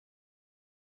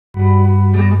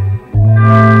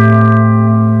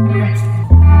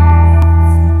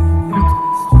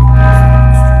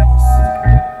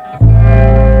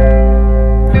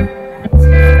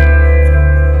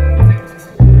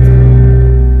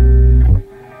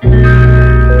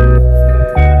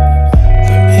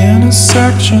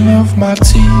intersection of my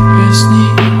deepest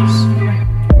needs.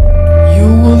 You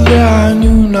were there, I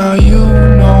knew, now you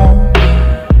know.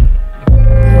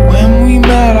 When we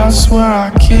met, I swear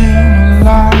I came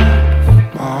alive.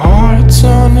 My heart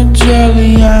turned to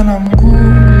jelly and I'm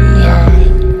googly-eyed.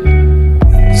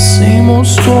 Same old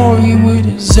story with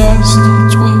a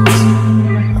zesty twist.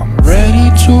 I'm ready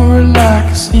to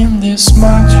relax in this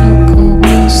magical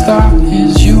bliss that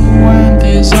is you and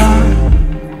desire.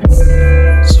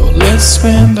 So let's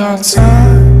spend our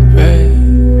time, baby.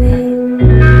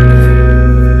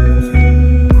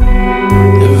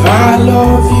 If I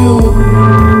love you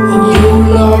and you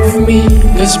love me,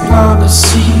 let's plant a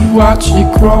seed, watch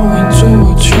it grow into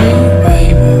a tree,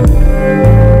 baby.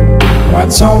 Why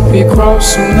don't we grow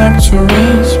some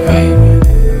nectarines, baby?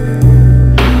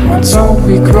 Why don't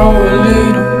we grow a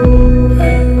little,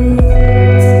 baby?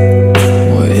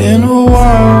 We're in a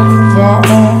world of our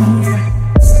own,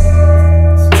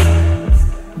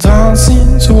 dancing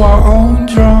to our own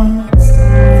drum.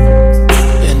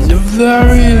 And if there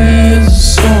really is a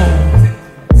soul,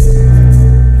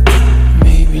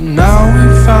 maybe now we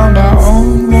found our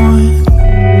own one.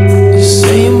 The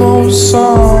same old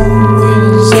song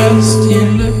with a zesty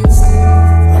lick.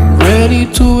 I'm ready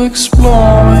to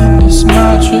explore in this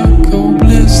magical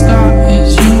bliss that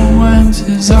is you and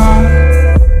desire.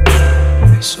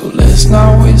 So let's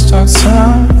not waste our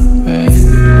time, baby.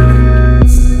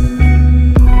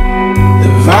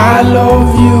 If I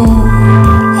love you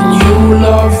and you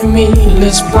love me,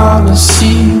 let's plant a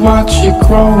seed, watch it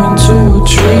grow into a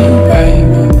tree,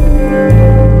 baby.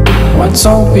 Why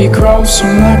don't we grow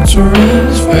some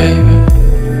nectarines, baby?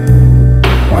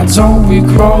 Why don't we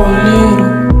grow a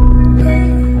little,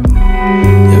 baby?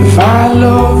 If I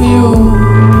love you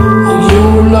and you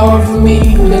love me,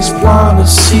 let's plant a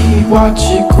seed, watch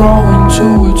it grow into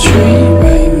a tree,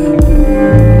 baby.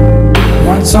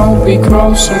 Why don't we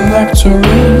grow some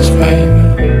nectarines, baby?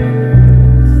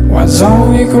 Why don't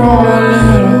we grow a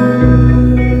little?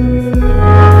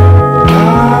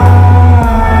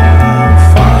 I'm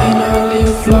finally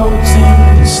floating,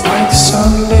 it's like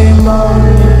Sunday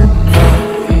morning up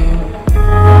here.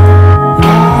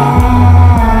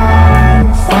 I'm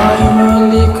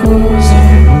finally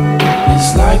cruising, it's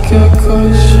like a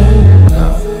cushion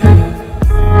up here.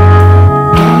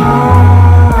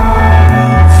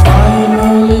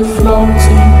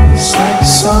 It's like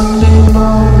Sunday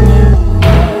morning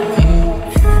up here.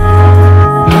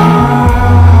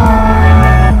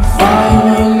 I'm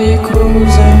finally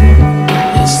cruising.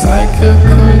 It's like a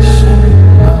cushion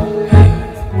up here.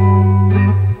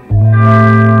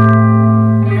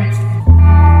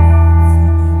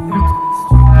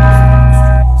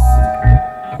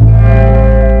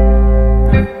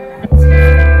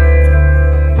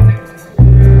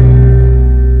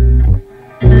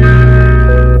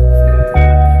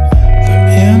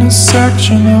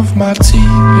 Intersection of my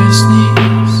deepest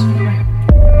needs.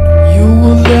 You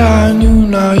were there, I knew,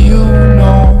 now you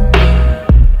know.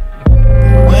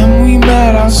 When we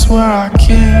met, I swear I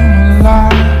came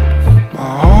alive. My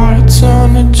heart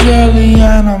turned to jelly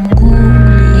and I'm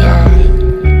googly-eyed.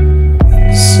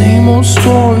 Same old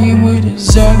story with a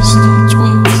zesty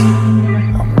twist.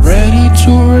 I'm ready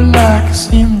to relax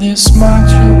in this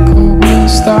magical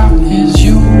bliss that is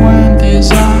you and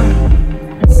desire.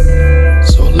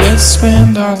 Let's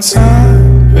spend our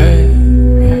time, baby.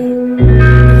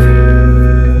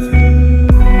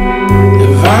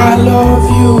 If I love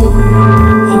you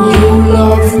and you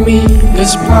love me,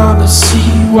 let's plant a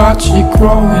seed, watch it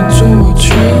grow into a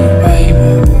tree,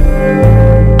 baby.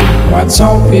 Why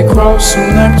don't we grow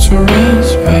some nectarines,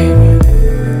 baby?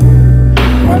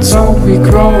 Why don't we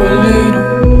grow a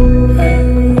little,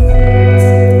 baby?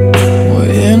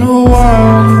 We're in a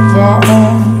world of our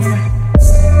own,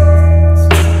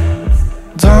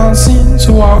 dancing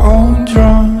to our own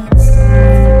drum.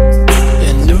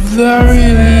 And if there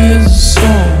really is a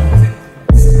soul,